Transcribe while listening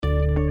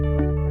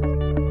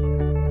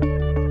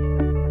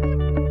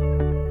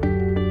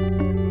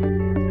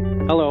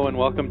Hello and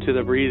welcome to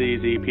the Breathe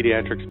Easy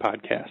Pediatrics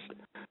Podcast.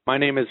 My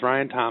name is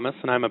Ryan Thomas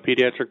and I'm a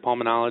pediatric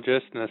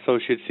pulmonologist and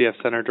Associate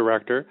CF Center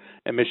Director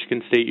at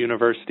Michigan State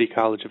University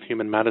College of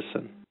Human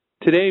Medicine.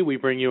 Today we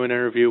bring you an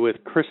interview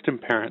with Kristen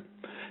Parent.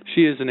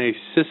 She is an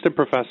assistant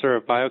professor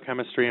of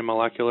biochemistry and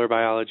molecular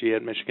biology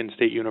at Michigan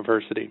State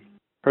University.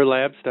 Her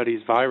lab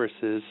studies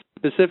viruses,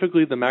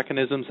 specifically the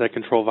mechanisms that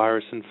control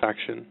virus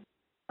infection.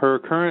 Her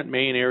current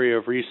main area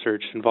of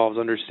research involves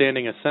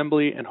understanding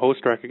assembly and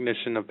host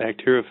recognition of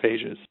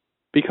bacteriophages.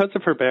 Because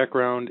of her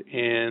background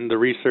in the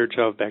research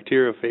of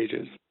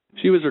bacteriophages,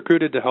 she was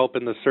recruited to help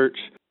in the search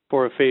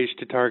for a phage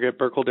to target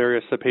Burkholderia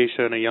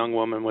cepacia in a young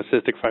woman with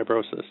cystic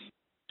fibrosis.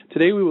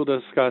 Today we will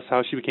discuss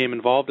how she became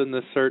involved in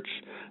this search,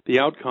 the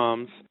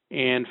outcomes,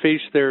 and phage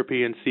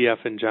therapy and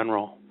CF in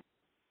general.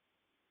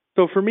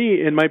 So for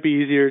me, it might be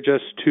easier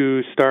just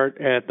to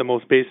start at the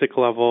most basic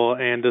level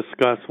and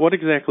discuss what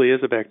exactly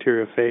is a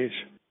bacteriophage.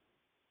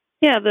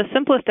 Yeah, the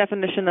simplest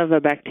definition of a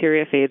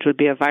bacteriophage would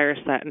be a virus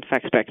that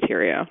infects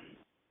bacteria.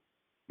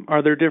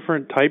 Are there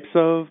different types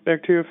of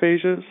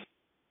bacteriophages?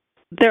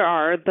 There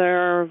are.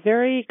 They're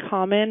very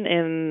common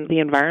in the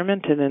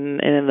environment and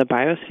in the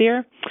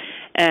biosphere.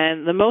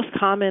 And the most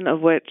common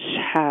of which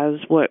has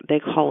what they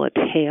call a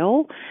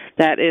tail.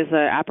 That is an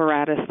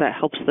apparatus that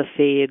helps the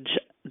phage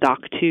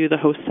dock to the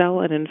host cell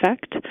and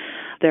infect.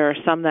 There are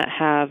some that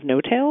have no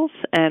tails,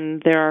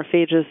 and there are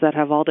phages that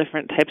have all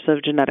different types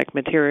of genetic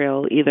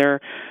material, either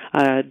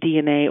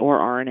DNA or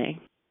RNA.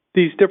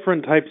 These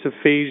different types of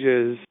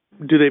phages,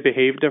 do they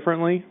behave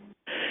differently?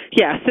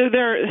 Yeah, so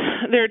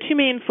there are two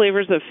main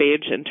flavors of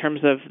phage in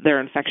terms of their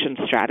infection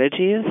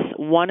strategies.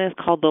 One is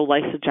called the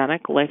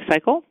lysogenic life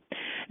cycle,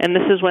 and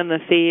this is when the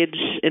phage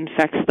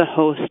infects the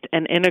host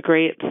and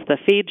integrates the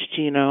phage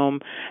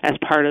genome as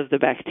part of the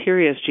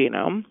bacteria's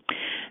genome.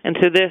 And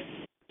so this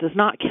does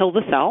not kill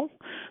the cell,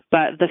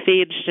 but the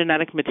phage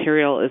genetic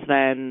material is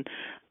then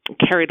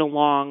carried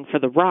along for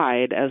the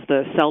ride as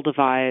the cell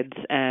divides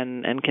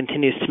and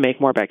continues to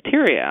make more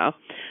bacteria.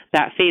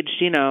 That phage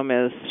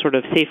genome is sort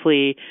of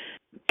safely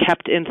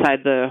kept inside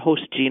the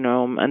host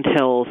genome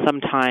until some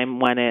time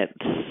when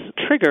it's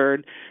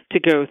triggered to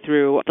go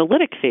through the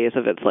lytic phase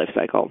of its life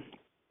cycle.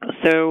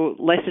 So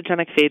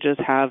lysogenic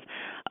phages have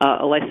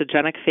a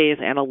lysogenic phase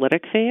and a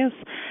lytic phase,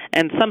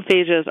 and some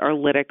phages are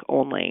lytic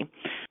only.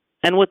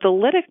 And what the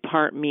lytic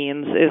part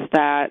means is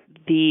that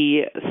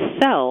the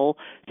cell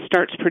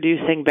starts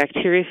producing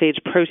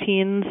bacteriophage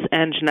proteins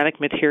and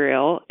genetic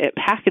material. It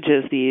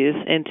packages these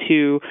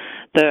into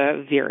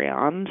the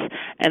virions,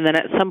 and then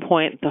at some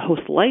point the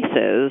host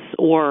lyses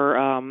or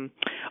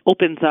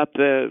opens up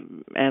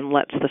and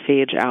lets the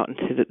phage out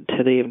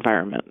into the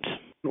environment.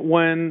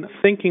 When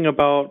thinking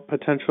about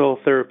potential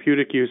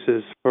therapeutic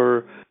uses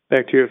for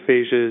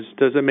bacteriophages,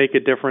 does it make a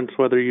difference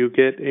whether you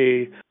get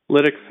a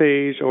lytic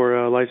phage or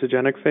a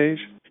lysogenic phage?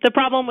 The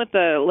problem with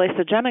the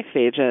lysogenic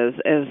phages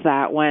is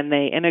that when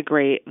they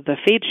integrate the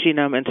phage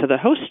genome into the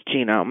host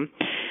genome,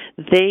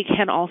 they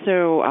can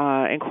also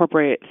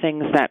incorporate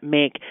things that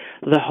make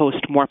the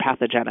host more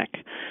pathogenic.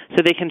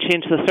 So they can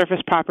change the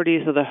surface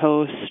properties of the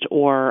host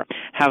or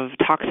have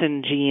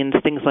toxin genes,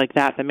 things like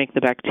that make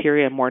the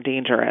bacteria more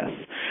dangerous.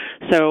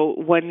 So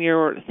when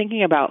you're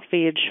thinking about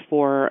phage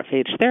for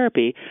phage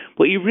therapy,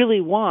 what you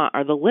really want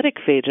are the lytic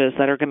phages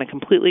that are going to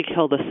completely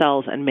kill the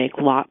cells and make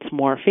lots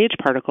more phage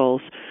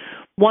particles.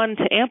 One,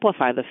 to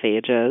amplify the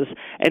phages,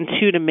 and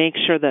two, to make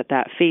sure that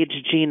phage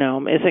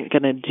genome isn't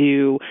going to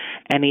do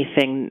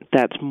anything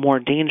that's more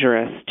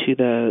dangerous to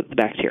the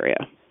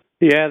bacteria.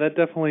 Yeah, that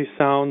definitely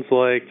sounds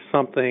like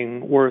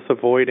something worth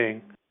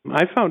avoiding.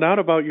 I found out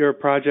about your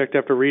project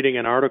after reading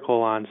an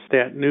article on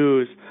Stat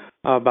News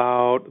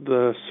about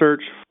the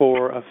search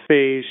for a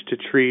phage to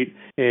treat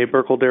a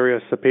Burkholderia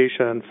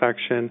cepacia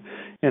infection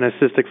in a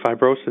cystic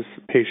fibrosis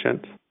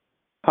patient.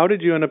 How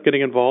did you end up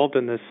getting involved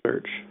in this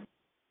search?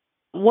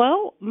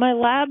 Well, my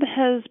lab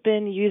has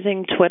been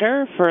using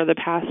Twitter for the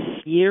past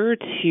year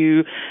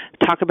to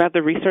talk about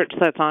the research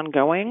that's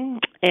ongoing.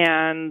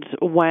 And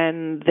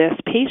when this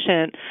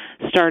patient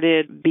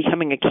started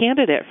becoming a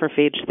candidate for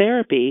phage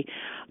therapy,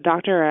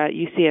 doctor at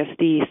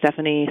UCSD,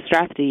 Stephanie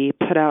Strathdee,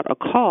 put out a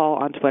call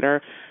on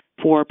Twitter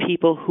for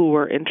people who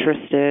were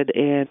interested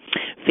in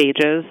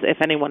phages. If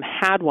anyone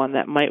had one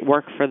that might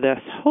work for this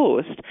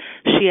host,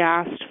 she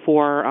asked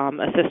for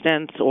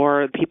assistance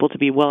or people to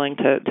be willing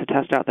to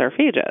test out their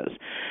phages.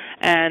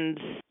 And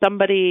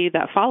somebody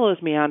that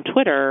follows me on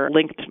Twitter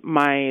linked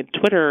my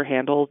Twitter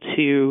handle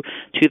to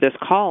this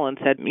call and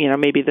said,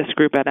 maybe this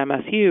group at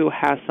MSU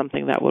has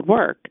something that would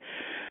work.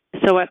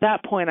 So at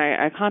that point,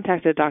 I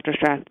contacted Dr.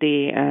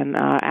 Strathdee and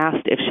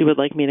asked if she would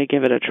like me to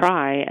give it a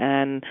try,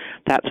 and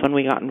that's when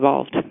we got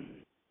involved.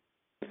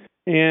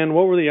 And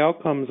what were the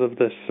outcomes of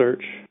this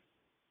search?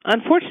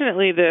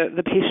 Unfortunately,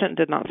 the patient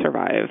did not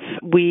survive.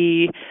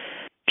 We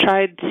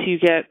tried to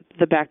get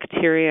the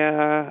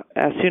bacteria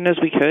as soon as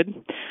we could,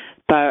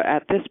 but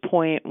at this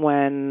point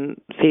when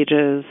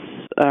phages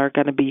are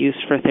going to be used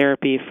for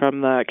therapy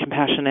from the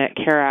Compassionate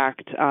Care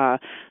Act,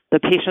 the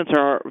patients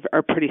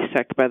are pretty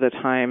sick by the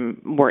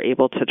time we're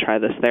able to try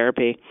this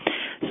therapy.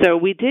 So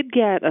we did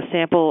get a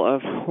sample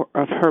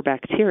of her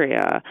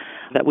bacteria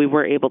that we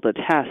were able to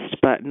test,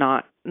 but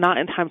not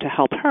in time to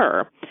help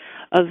her.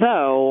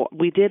 Although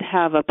we did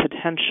have a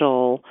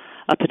potential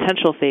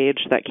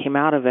phage that came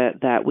out of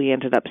it that we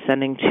ended up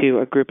sending to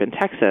a group in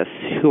Texas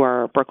who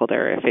are Burkle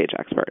area phage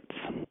experts.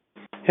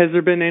 Has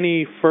there been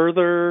any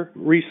further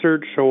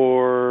research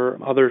or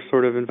other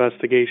sort of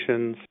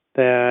investigations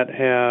that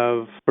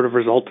have sort of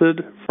resulted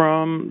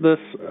from this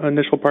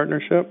initial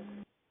partnership?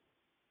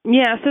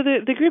 Yeah, so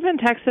the group in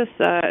Texas,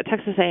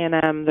 Texas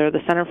A&M, they're the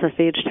Center for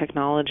Phage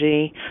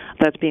Technology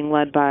that's being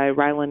led by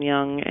Rylan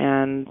Young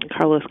and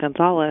Carlos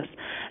Gonzalez,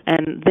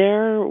 and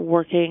they're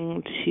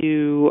working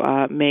to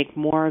make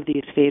more of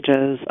these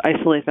phages,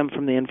 isolate them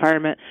from the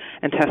environment,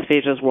 and test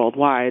phages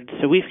worldwide.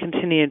 So we've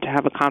continued to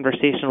have a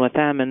conversation with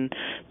them and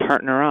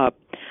partner up.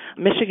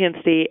 Michigan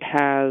State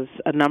has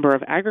a number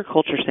of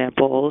agriculture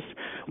samples,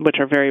 which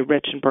are very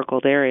rich in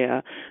Burkle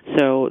area.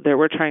 So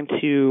we're trying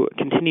to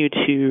continue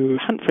to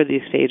hunt for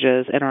these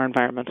phages in our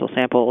environmental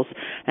samples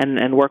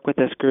and work with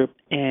this group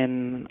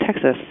in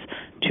Texas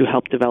to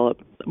help develop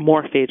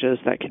more phages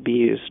that could be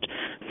used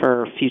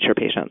for future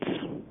patients.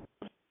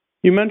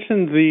 You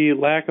mentioned the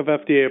lack of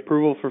FDA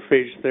approval for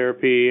phage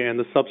therapy and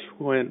the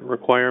subsequent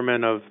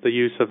requirement of the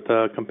use of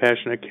the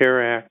Compassionate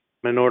Care Act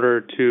in order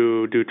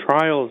to do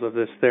trials of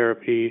this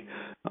therapy.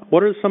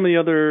 What are some of the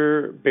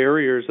other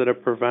barriers that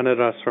have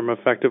prevented us from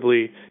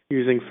effectively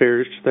using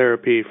phage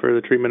therapy for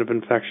the treatment of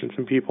infections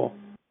in people?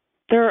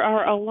 There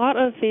are a lot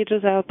of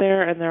phages out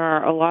there, and there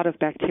are a lot of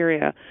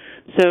bacteria.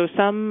 So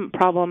some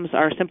problems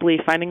are simply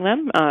finding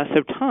them,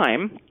 so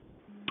time.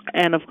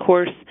 And, of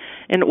course,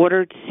 in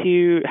order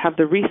to have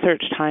the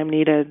research time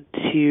needed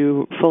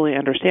to fully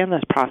understand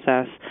this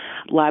process,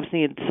 labs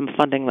need some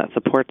funding that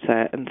supports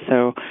it. And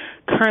so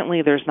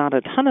currently there's not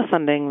a ton of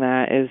funding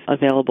that is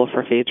available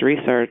for phage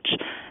research.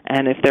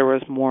 And if there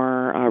was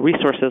more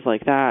resources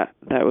like that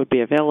would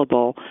be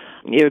available,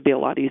 it would be a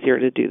lot easier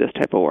to do this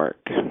type of work.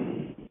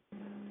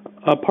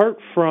 Apart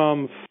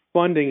from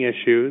funding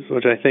issues,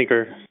 which I think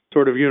are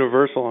sort of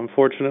universal,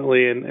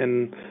 unfortunately,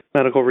 in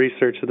medical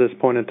research at this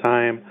point in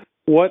time,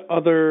 what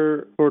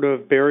other sort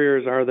of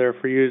barriers are there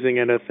for using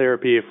it as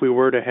therapy if we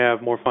were to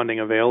have more funding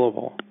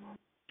available?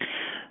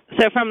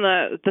 So from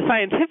the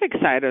scientific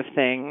side of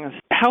things,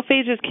 how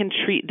phages can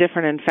treat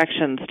different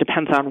infections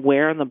depends on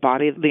where in the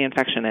body the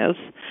infection is.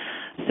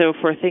 So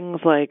for things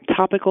like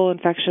topical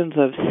infections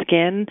of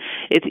skin,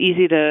 it's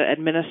easy to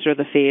administer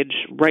the phage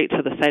right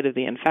to the site of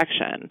the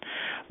infection.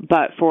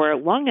 But for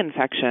lung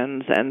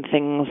infections and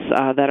things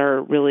that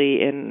are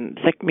really in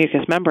thick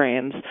mucous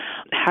membranes,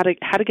 how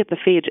to get the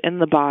phage in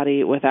the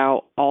body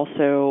without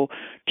also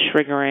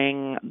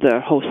triggering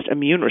the host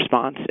immune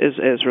response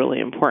is really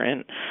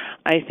important.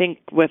 I think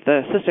with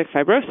the cystic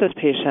fibrosis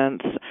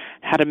patients,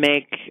 how to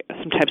make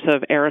some types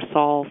of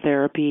aerosol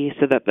therapy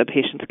so that the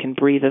patients can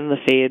breathe in the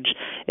phage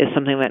is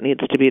something that needs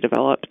to be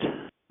developed.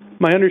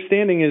 My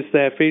understanding is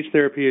that phage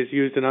therapy is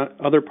used in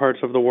other parts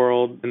of the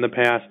world in the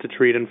past to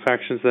treat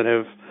infections that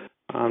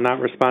have not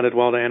responded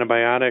well to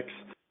antibiotics.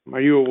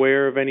 Are you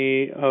aware of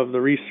any of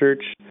the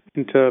research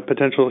into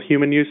potential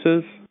human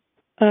uses?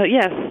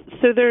 Yes.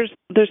 So there's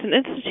an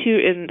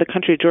institute in the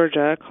country of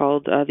Georgia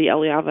called the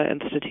Eliava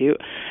Institute,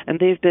 and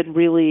they've been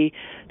really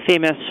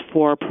famous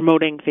for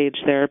promoting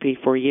phage therapy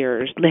for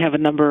years. They have a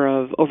number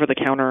of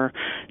over-the-counter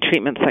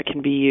treatments that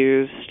can be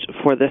used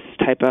for this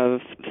type of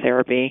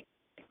therapy.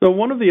 So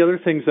one of the other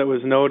things that was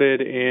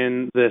noted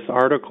in this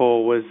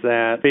article was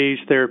that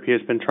phage therapy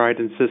has been tried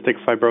in cystic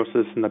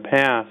fibrosis in the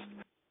past,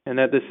 and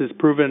that this has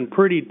proven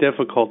pretty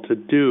difficult to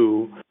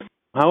do.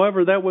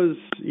 However, that was,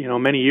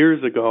 many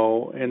years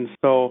ago, and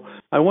so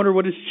I wonder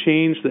what has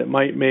changed that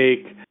might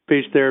make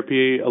phage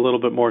therapy a little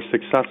bit more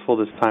successful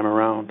this time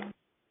around.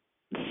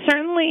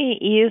 Certainly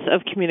ease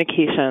of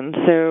communication.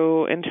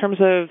 So in terms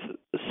of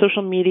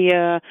social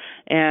media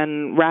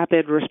and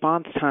rapid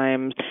response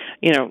times,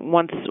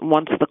 once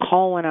the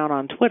call went out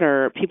on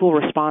Twitter, people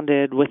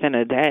responded within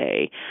a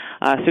day.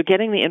 So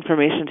getting the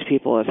information to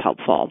people is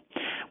helpful.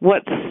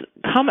 What's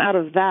come out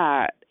of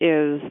that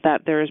is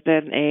that there's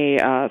been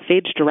a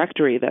phage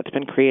directory that's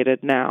been created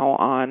now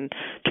on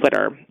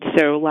Twitter.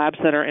 So labs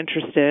that are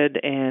interested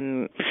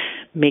in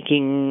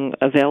making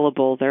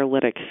available their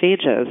lytic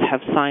phages have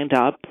signed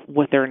up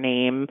with their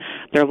name,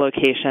 their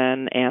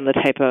location, and the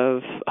type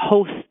of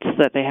hosts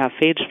that they have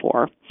phage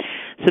for.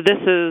 So this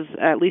is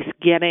at least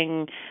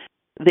getting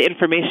the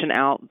information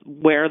out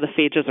where the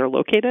phages are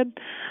located.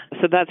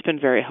 So that's been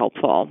very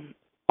helpful.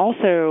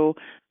 Also,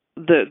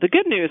 the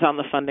good news on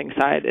the funding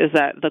side is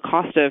that the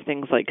cost of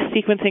things like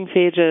sequencing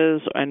phages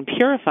and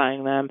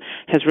purifying them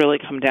has really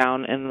come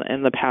down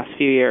in the past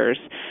few years.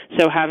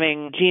 So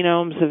having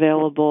genomes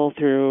available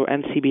through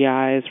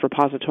NCBI's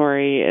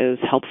repository is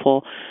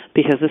helpful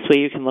because this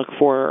way you can look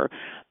for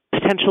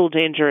potential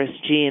dangerous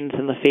genes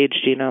in the phage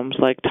genomes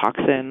like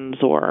toxins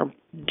or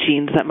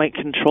genes that might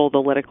control the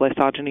lytic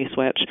lysogeny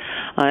switch.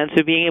 And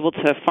so being able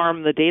to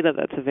farm the data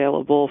that's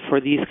available for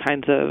these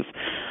kinds of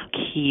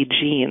key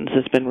genes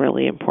has been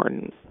really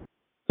important.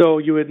 So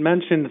you had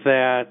mentioned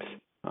that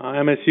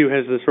MSU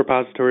has this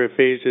repository of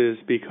phages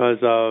because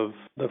of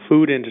the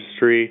food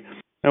industry.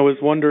 I was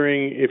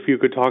wondering if you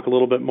could talk a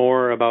little bit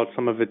more about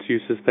some of its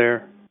uses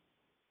there.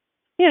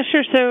 Yeah,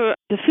 sure. So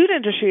the food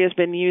industry has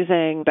been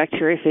using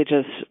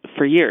bacteriophages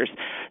for years.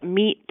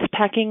 Meat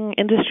packing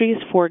industries,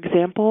 for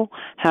example,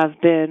 have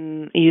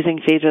been using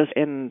phages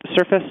in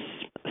surface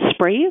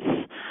sprays.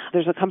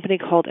 There's a company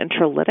called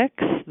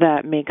Intralytics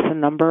that makes a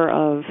number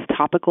of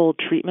topical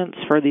treatments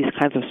for these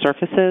kinds of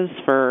surfaces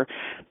for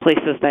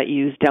places that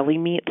use deli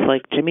meats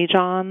like Jimmy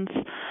John's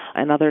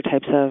and other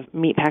types of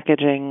meat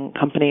packaging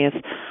companies.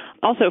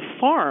 Also,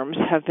 farms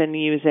have been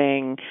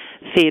using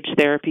phage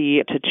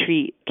therapy to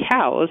treat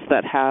cows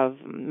that have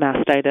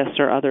mastitis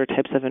or other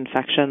types of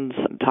infections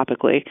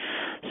topically.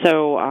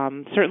 So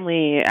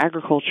certainly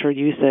agriculture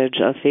usage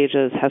of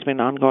phages has been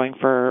ongoing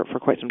for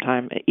quite some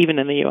time, even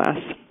in the U.S.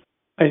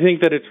 I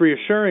think that it's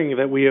reassuring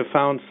that we have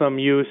found some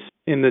use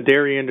in the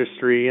dairy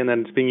industry and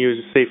then it's being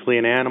used safely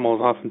in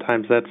animals.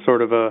 Oftentimes that's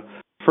sort of a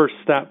first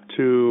step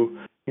to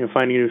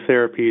finding new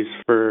therapies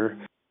for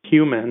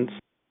humans.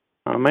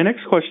 My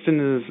next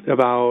question is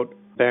about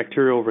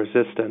bacterial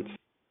resistance.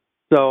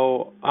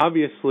 So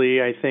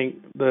obviously, I think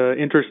the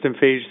interest in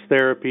phage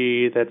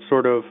therapy that's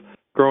sort of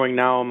growing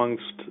now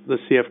amongst the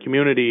CF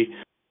community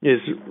is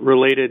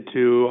related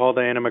to all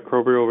the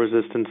antimicrobial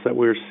resistance that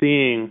we're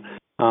seeing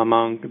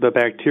among the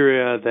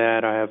bacteria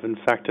that have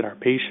infected our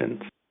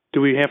patients.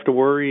 Do we have to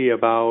worry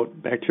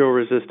about bacterial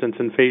resistance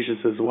in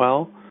phages as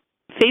well?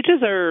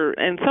 Phages are,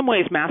 in some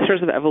ways,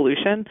 masters of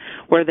evolution,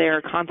 where they are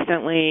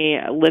constantly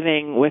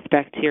living with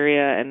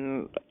bacteria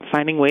and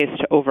finding ways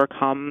to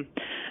overcome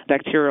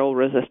bacterial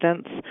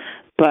resistance.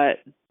 But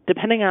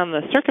depending on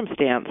the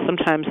circumstance,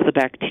 sometimes the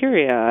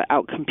bacteria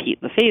outcompete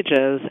the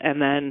phages,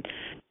 and then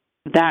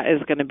that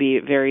is going to be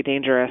very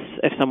dangerous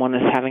if someone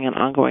is having an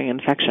ongoing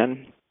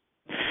infection.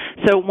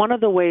 So one of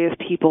the ways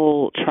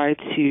people try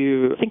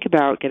to think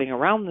about getting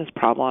around this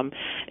problem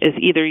is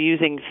either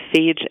using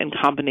phage in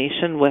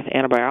combination with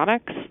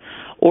antibiotics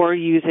or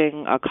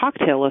using a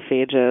cocktail of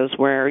phages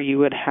where you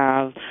would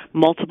have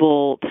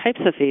multiple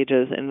types of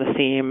phages in the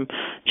same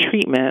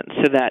treatment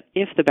so that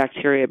if the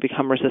bacteria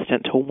become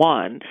resistant to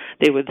one,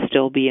 they would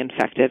still be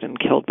infected and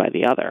killed by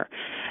the other.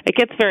 It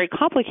gets very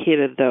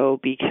complicated, though,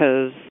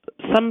 because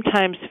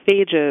sometimes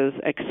phages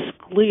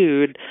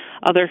exclude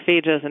other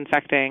phages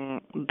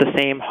infecting the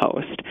same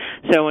host.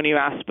 So when you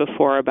asked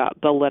before about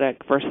the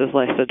lytic versus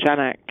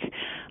lysogenic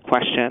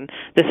question,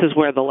 this is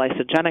where the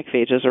lysogenic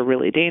phages are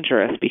really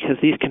dangerous because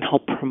these can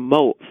help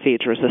promote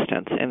phage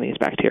resistance in these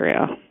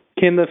bacteria.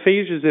 Can the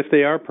phages, if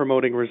they are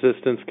promoting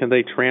resistance, can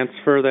they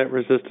transfer that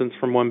resistance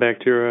from one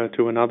bacteria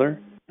to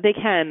another? They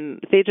can.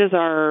 Phages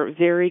are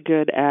very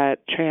good at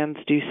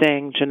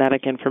transducing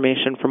genetic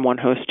information from one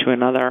host to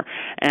another,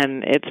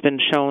 and it's been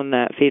shown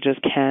that phages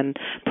can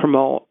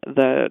promote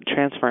the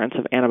transference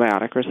of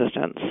antibiotic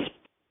resistance.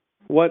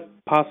 What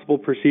possible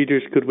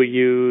procedures could we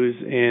use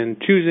in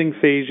choosing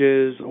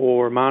phages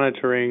or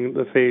monitoring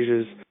the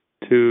phages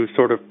to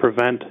sort of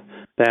prevent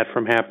that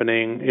from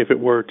happening if it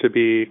were to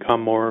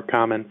become more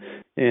common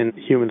in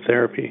human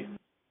therapy?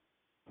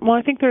 Well,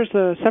 I think there's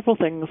several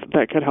things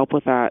that could help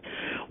with that.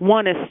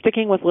 One is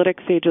sticking with lytic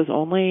phages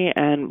only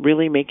and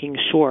really making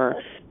sure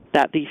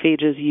that the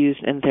phages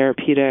used in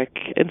therapeutic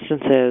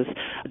instances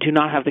do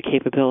not have the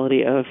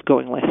capability of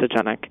going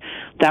lysogenic.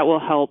 That will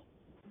help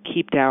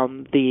keep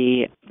down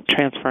the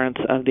transference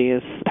of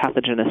these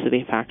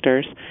pathogenicity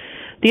factors.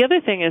 The other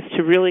thing is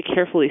to really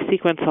carefully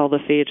sequence all the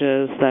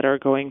phages that are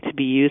going to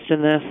be used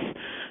in this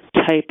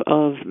type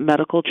of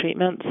medical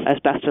treatments as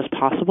best as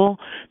possible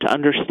to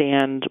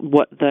understand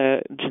what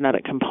the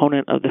genetic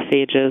component of the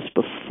phage is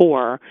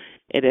before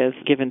it is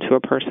given to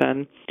a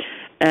person.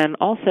 And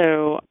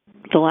also,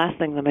 the last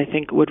thing that I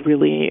think would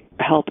really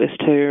help is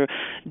to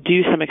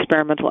do some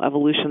experimental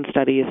evolution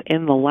studies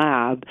in the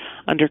lab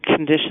under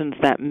conditions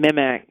that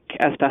mimic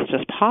as best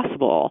as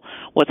possible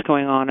what's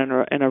going on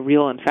in a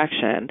real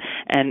infection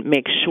and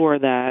make sure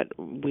that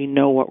we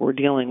know what we're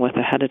dealing with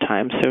ahead of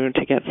time so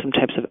to get some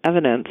types of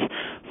evidence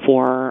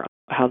for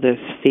how the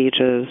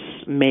phages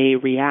may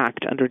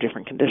react under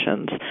different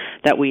conditions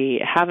that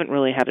we haven't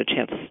really had a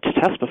chance to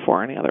test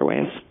before any other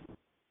ways.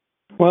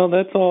 Well,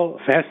 that's all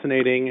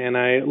fascinating, and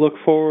I look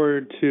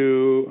forward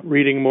to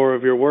reading more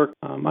of your work.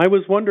 I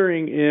was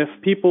wondering if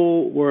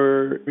people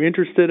were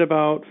interested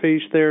about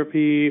phage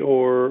therapy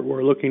or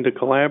were looking to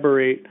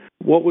collaborate,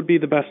 what would be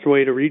the best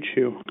way to reach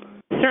you?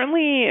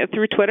 Certainly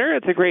through Twitter.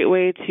 It's a great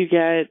way to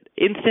get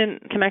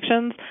instant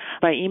connections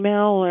by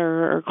email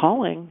or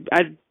calling.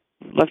 I'd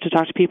love to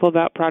talk to people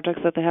about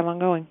projects that they have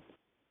ongoing.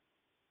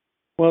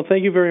 Well,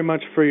 thank you very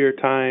much for your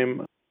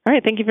time. All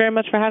right. Thank you very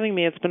much for having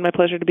me. It's been my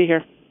pleasure to be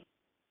here.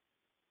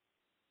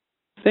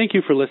 Thank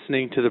you for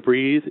listening to the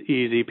Breathe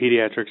Easy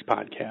Pediatrics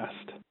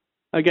podcast.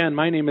 Again,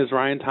 my name is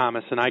Ryan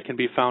Thomas, and I can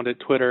be found at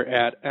Twitter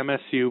at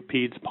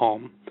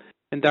MSUPedsPalm.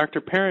 And Dr.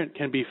 Parent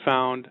can be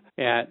found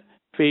at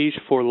Phage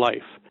for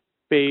Life,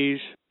 Phage,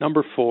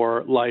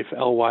 4, Life,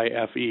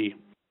 LYFE.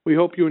 We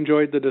hope you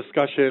enjoyed the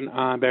discussion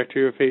on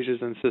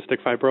bacteriophages and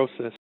cystic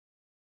fibrosis.